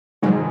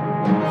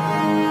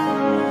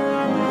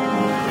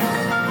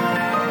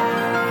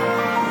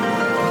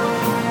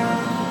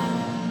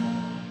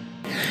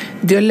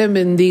Dios les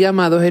bendiga,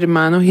 amados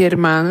hermanos y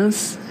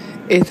hermanas.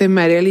 Este es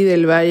Marieli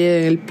del Valle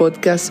en el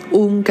podcast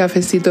Un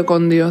Cafecito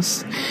con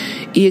Dios.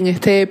 Y en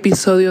este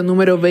episodio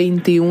número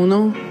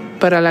 21,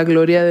 para la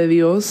gloria de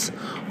Dios,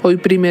 hoy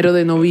 1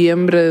 de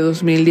noviembre de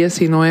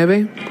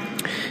 2019,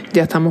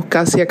 ya estamos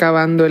casi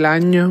acabando el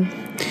año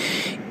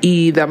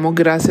y damos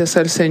gracias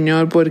al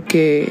Señor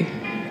porque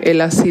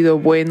Él ha sido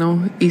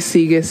bueno y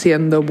sigue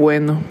siendo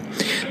bueno,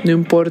 no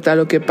importa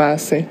lo que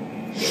pase.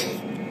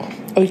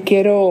 Hoy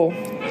quiero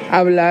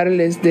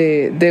hablarles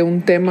de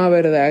un tema,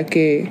 ¿verdad?,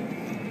 que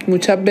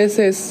muchas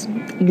veces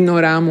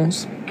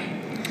ignoramos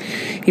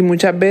y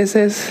muchas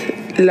veces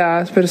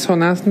las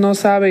personas no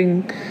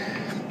saben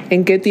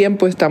en qué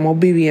tiempo estamos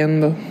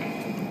viviendo.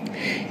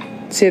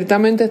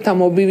 Ciertamente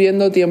estamos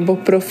viviendo tiempos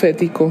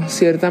proféticos,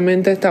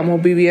 ciertamente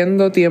estamos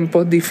viviendo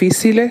tiempos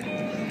difíciles.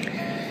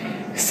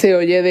 Se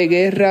oye de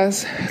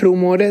guerras,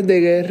 rumores de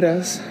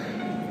guerras,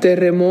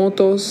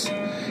 terremotos,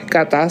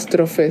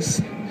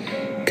 catástrofes,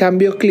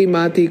 cambios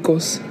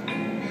climáticos,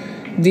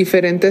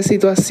 diferentes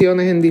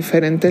situaciones en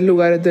diferentes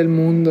lugares del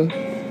mundo.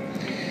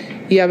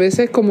 Y a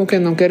veces como que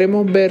no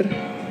queremos ver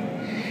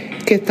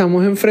que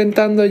estamos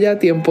enfrentando ya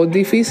tiempos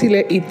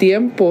difíciles y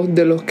tiempos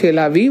de los que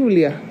la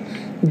Biblia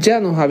ya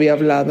nos había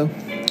hablado.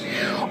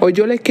 Hoy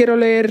yo les quiero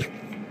leer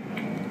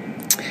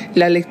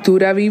la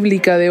lectura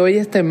bíblica de hoy,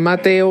 está en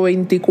Mateo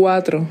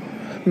 24.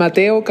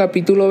 Mateo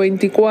capítulo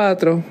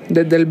 24,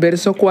 desde el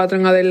verso 4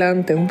 en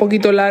adelante. Es un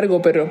poquito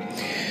largo, pero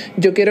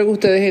yo quiero que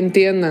ustedes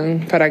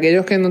entiendan, para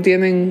aquellos que no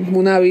tienen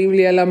una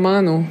Biblia en la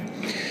mano,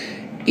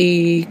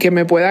 y que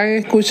me puedan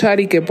escuchar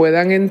y que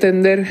puedan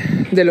entender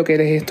de lo que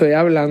les estoy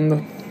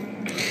hablando.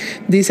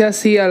 Dice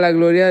así, a la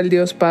gloria del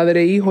Dios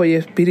Padre, Hijo y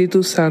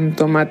Espíritu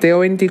Santo. Mateo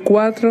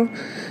 24,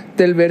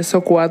 del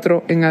verso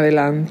 4 en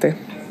adelante.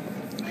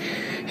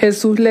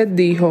 Jesús les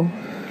dijo: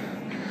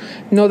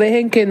 no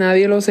dejen que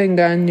nadie los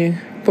engañe,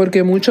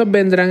 porque muchos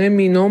vendrán en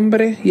mi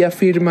nombre y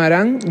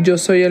afirmarán: yo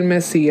soy el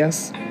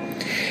Mesías,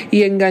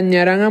 y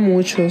engañarán a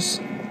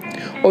muchos.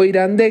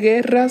 Oirán de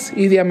guerras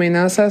y de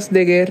amenazas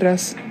de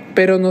guerras,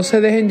 pero no se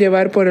dejen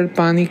llevar por el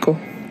pánico.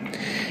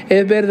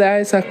 Es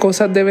verdad, esas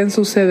cosas deben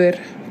suceder,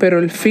 pero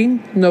el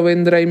fin no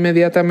vendrá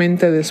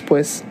inmediatamente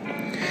después.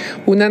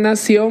 Una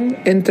nación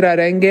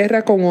entrará en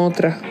guerra con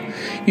otra,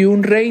 y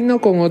un reino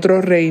con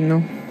otro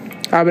reino.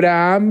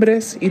 Habrá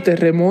hambres y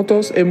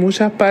terremotos en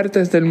muchas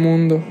partes del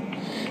mundo.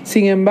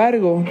 Sin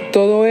embargo,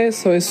 todo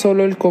eso es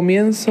solo el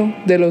comienzo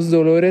de los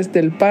dolores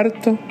del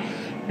parto.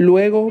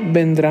 Luego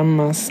vendrán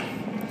más.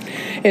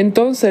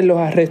 Entonces los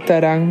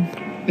arrestarán,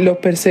 los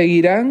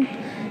perseguirán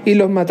y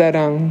los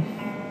matarán.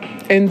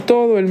 En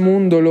todo el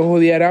mundo los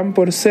odiarán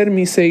por ser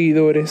mis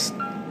seguidores,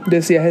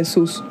 decía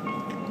Jesús.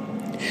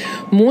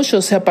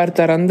 Muchos se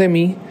apartarán de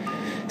mí,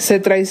 se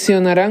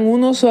traicionarán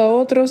unos a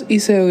otros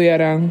y se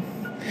odiarán.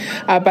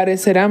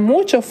 Aparecerán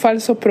muchos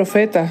falsos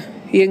profetas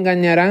y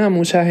engañarán a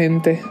mucha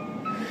gente.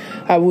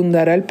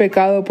 Abundará el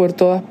pecado por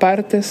todas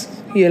partes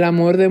y el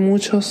amor de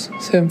muchos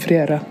se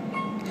enfriará.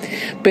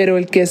 Pero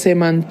el que se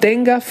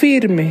mantenga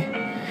firme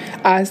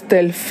hasta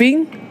el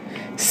fin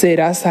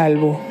será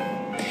salvo.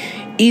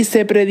 Y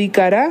se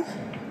predicará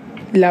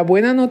la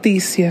buena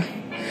noticia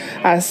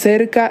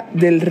acerca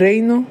del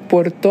reino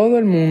por todo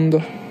el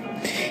mundo,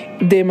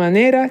 de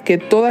manera que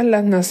todas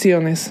las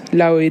naciones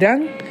la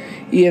oirán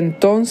y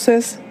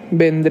entonces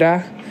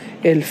vendrá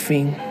el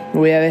fin.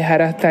 Voy a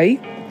dejar hasta ahí,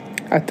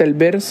 hasta el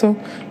verso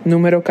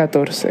número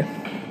 14.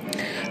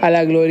 A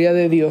la gloria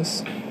de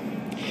Dios.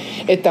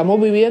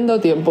 Estamos viviendo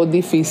tiempos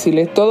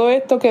difíciles. Todo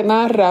esto que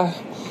narra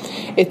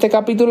este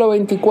capítulo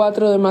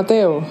 24 de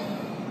Mateo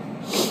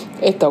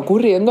está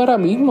ocurriendo ahora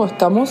mismo.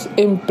 Estamos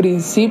en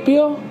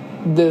principio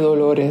de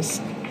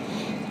dolores.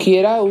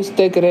 Quiera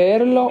usted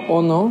creerlo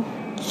o no,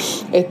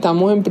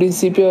 estamos en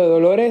principio de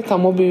dolores,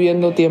 estamos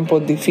viviendo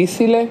tiempos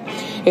difíciles,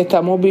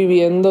 estamos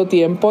viviendo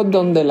tiempos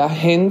donde la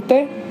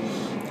gente,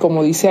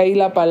 como dice ahí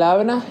la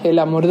palabra, el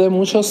amor de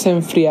muchos se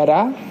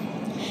enfriará.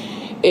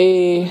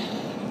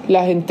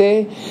 La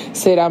gente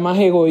será más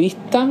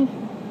egoísta,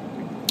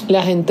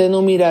 la gente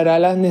no mirará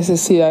las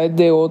necesidades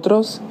de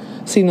otros,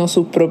 sino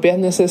sus propias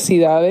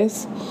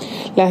necesidades.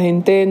 La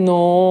gente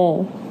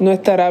no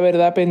estará,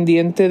 ¿verdad?,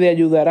 pendiente de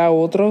ayudar a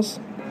otros.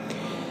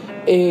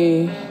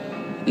 Y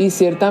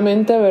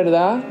ciertamente,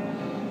 ¿verdad?,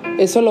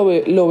 eso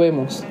lo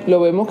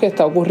vemos que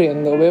está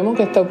ocurriendo. Vemos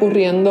que está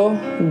ocurriendo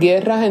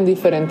guerras en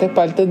diferentes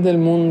partes del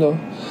mundo.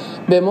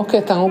 Vemos que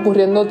están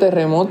ocurriendo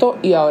terremotos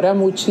y ahora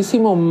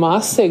muchísimos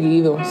más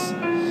seguidos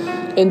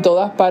en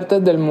todas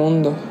partes del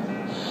mundo.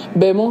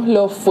 Vemos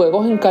los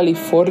fuegos en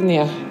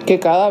California, que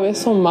cada vez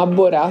son más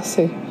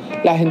voraces,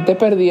 la gente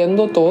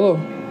perdiendo todo.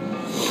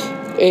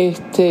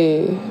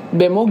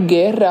 Vemos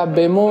guerras,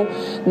 vemos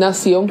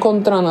nación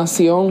contra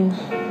nación,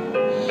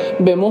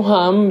 vemos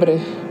hambre,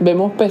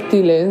 vemos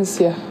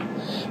pestilencia,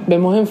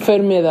 vemos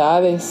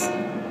enfermedades,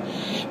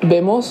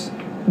 vemos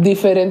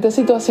diferentes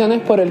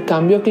situaciones por el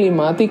cambio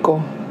climático.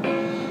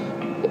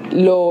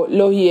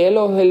 Los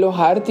hielos en los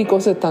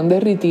árticos se están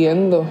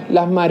derritiendo,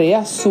 las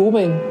mareas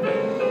suben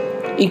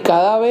y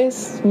cada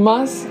vez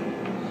más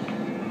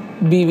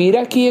vivir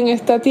aquí en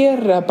esta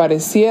tierra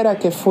pareciera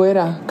que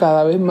fuera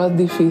cada vez más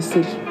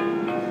difícil.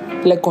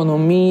 La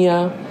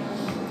economía,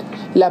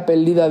 la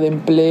pérdida de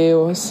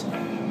empleos,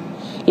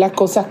 las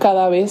cosas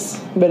cada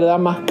vez, ¿verdad?,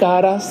 más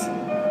caras.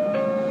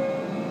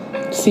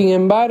 Sin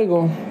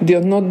embargo,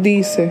 Dios nos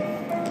dice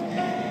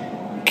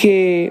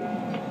que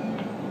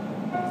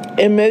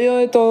en medio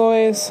de todo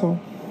eso,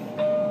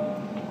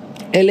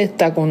 Él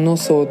está con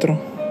nosotros.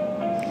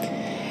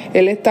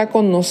 Él está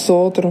con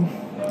nosotros.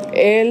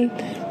 Él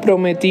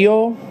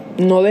prometió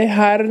no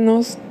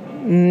dejarnos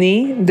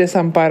ni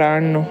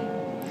desampararnos.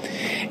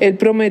 Él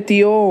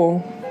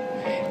prometió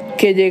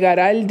que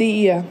llegará el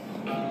día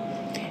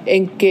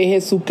en que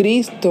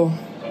Jesucristo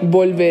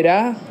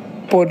volverá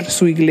por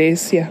su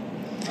iglesia,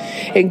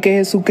 en que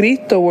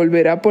Jesucristo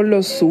volverá por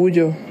los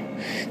suyos.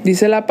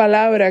 Dice la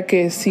palabra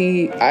que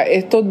si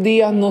estos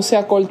días no se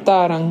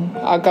acortaran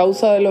a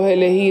causa de los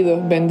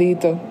elegidos,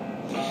 bendito,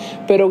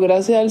 pero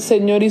gracias al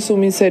Señor y su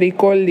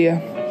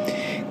misericordia,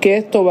 que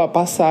esto va a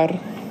pasar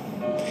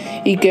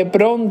y que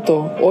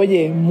pronto,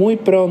 muy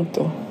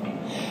pronto,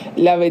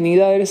 la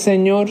venida del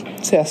Señor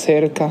se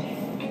acerca.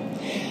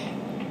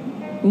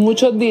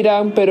 Muchos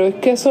dirán, pero es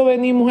que eso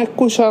venimos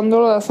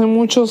escuchándolo de hace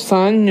muchos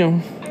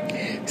años.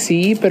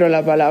 Sí, pero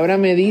la palabra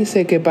me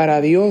dice que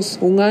para Dios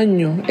un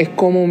año es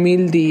como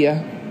 1000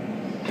 días.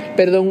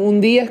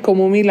 Un día es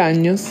como 1000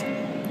 años.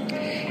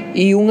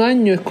 Y un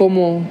año es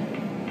como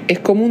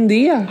un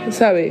día,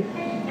 ¿sabe?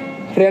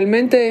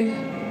 Realmente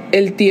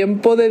el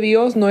tiempo de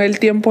Dios no es el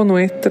tiempo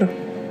nuestro.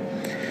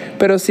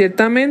 Pero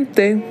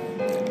ciertamente,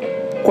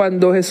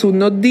 cuando Jesús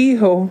nos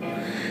dijo,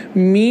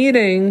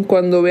 miren,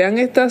 cuando vean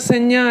estas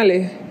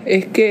señales,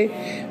 es que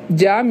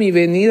ya mi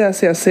venida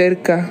se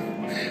acerca.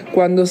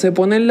 Cuando se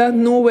ponen las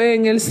nubes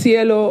en el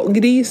cielo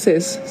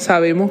grises,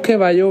 sabemos que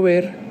va a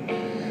llover.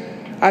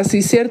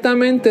 Así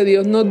ciertamente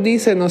Dios nos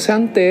dice, no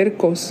sean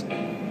tercos.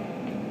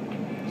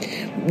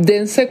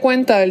 Dense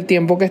cuenta del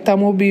tiempo que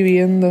estamos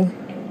viviendo.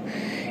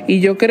 Y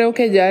yo creo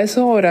que ya es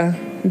hora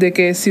de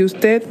que si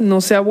usted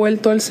no se ha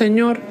vuelto al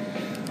Señor,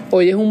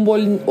 hoy es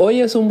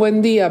un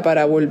buen día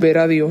para volver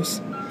a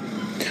Dios.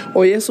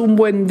 Hoy es un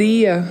buen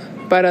día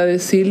para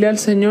decirle al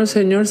Señor,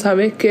 Señor,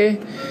 ¿sabes qué?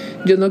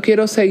 Yo no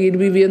quiero seguir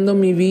viviendo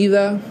mi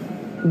vida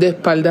de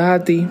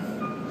espaldas a ti.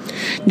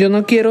 Yo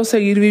no quiero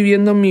seguir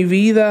viviendo mi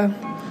vida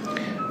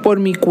por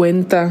mi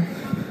cuenta.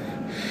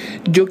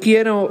 Yo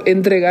quiero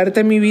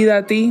entregarte mi vida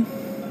a ti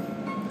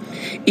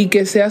y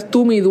que seas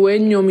tú mi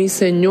dueño, mi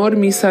Señor,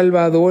 mi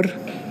Salvador.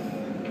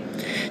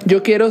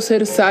 Yo quiero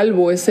ser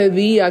salvo ese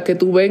día que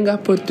tú vengas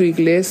por tu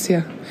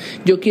iglesia.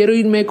 Yo quiero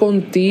irme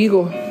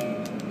contigo.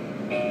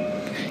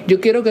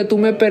 Yo quiero que tú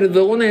me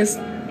perdones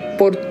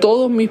por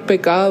todos mis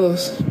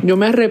pecados. Yo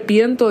me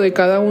arrepiento de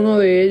cada uno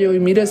de ellos. Y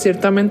mire,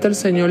 ciertamente el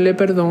Señor le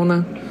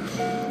perdona.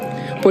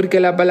 Porque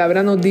la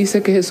palabra nos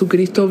dice que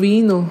Jesucristo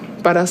vino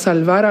para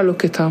salvar a los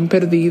que estaban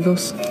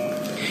perdidos.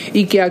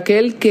 Y que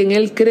aquel que en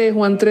Él cree,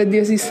 Juan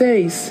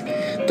 3:16,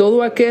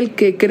 todo aquel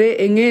que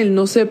cree en Él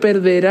no se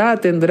perderá,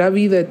 tendrá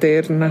vida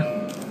eterna.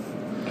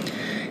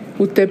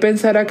 Usted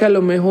pensará que a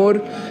lo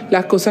mejor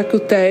las cosas que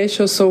usted ha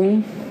hecho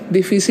son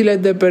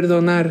difíciles de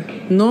perdonar.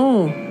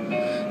 No,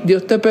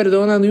 Dios te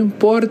perdona, no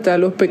importa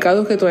los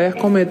pecados que tú hayas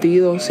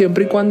cometido,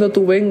 siempre y cuando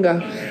tú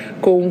vengas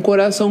con un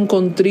corazón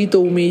contrito,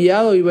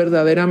 humillado y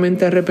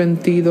verdaderamente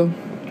arrepentido.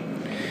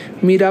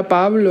 Mira a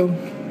Pablo.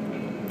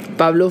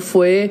 Pablo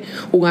fue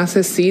un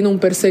asesino, un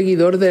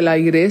perseguidor de la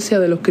iglesia,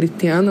 de los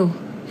cristianos.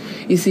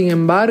 Y sin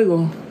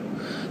embargo,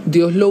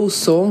 Dios lo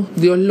usó,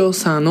 Dios lo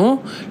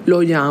sanó,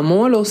 lo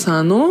llamó, lo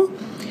sanó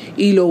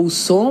y lo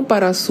usó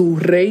para su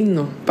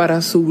reino,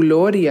 para su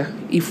gloria.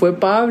 Y fue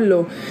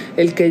Pablo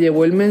el que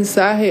llevó el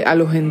mensaje a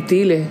los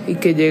gentiles y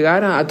que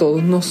llegara a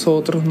todos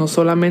nosotros, no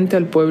solamente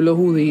al pueblo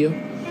judío,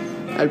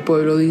 al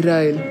pueblo de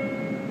Israel.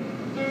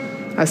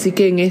 Así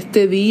que en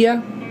este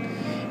día,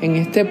 en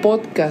este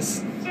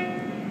podcast,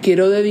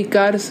 quiero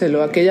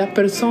dedicárselo a aquellas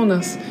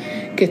personas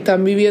que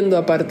están viviendo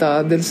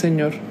apartadas del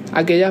Señor,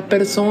 aquellas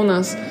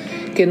personas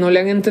que no le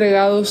han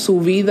entregado su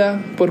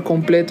vida por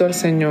completo al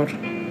Señor.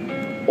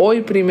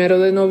 Hoy, 1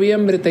 de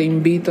noviembre, te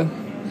invito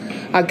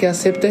a que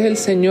aceptes el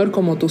Señor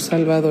como tu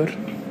Salvador,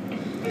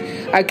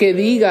 a que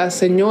digas,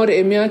 Señor,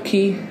 heme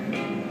aquí,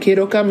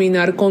 quiero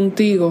caminar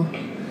contigo,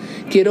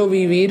 quiero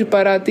vivir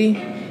para ti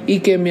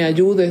y que me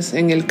ayudes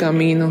en el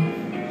camino.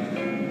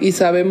 Y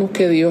sabemos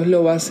que Dios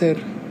lo va a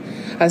hacer.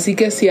 Así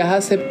que si has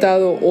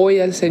aceptado hoy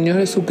al Señor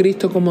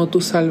Jesucristo como tu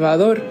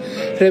Salvador,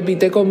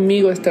 repite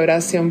conmigo esta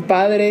oración.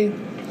 Padre,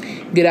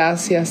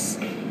 gracias.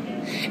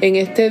 En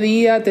este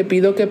día te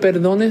pido que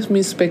perdones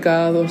mis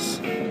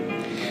pecados.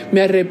 Me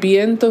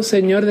arrepiento,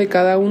 Señor, de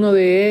cada uno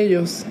de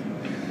ellos.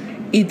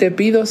 Y te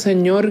pido,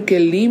 Señor,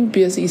 que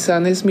limpies y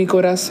sanes mi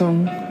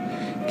corazón.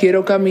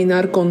 Quiero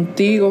caminar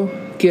contigo,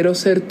 quiero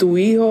ser tu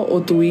hijo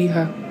o tu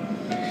hija,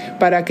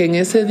 para que en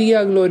ese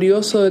día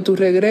glorioso de tu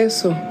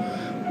regreso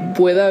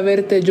pueda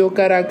verte yo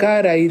cara a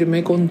cara e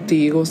irme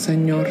contigo,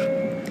 Señor.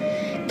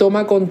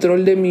 Toma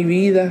control de mi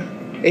vida,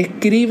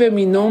 escribe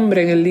mi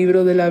nombre en el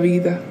libro de la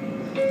vida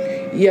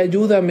y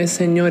ayúdame,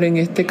 Señor, en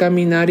este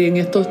caminar y en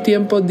estos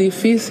tiempos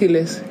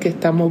difíciles que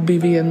estamos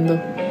viviendo.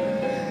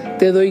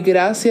 Te doy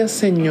gracias,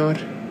 Señor,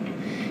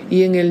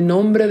 y en el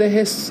nombre de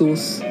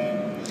Jesús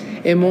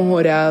hemos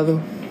orado.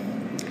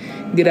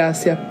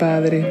 Gracias,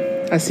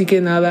 Padre. Así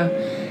que nada,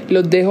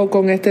 los dejo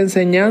con esta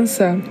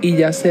enseñanza y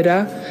ya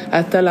será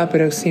hasta la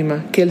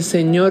próxima. Que el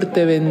Señor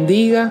te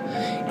bendiga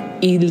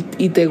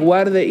y te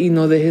guarde y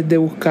no dejes de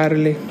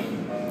buscarle.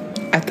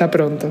 Hasta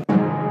pronto.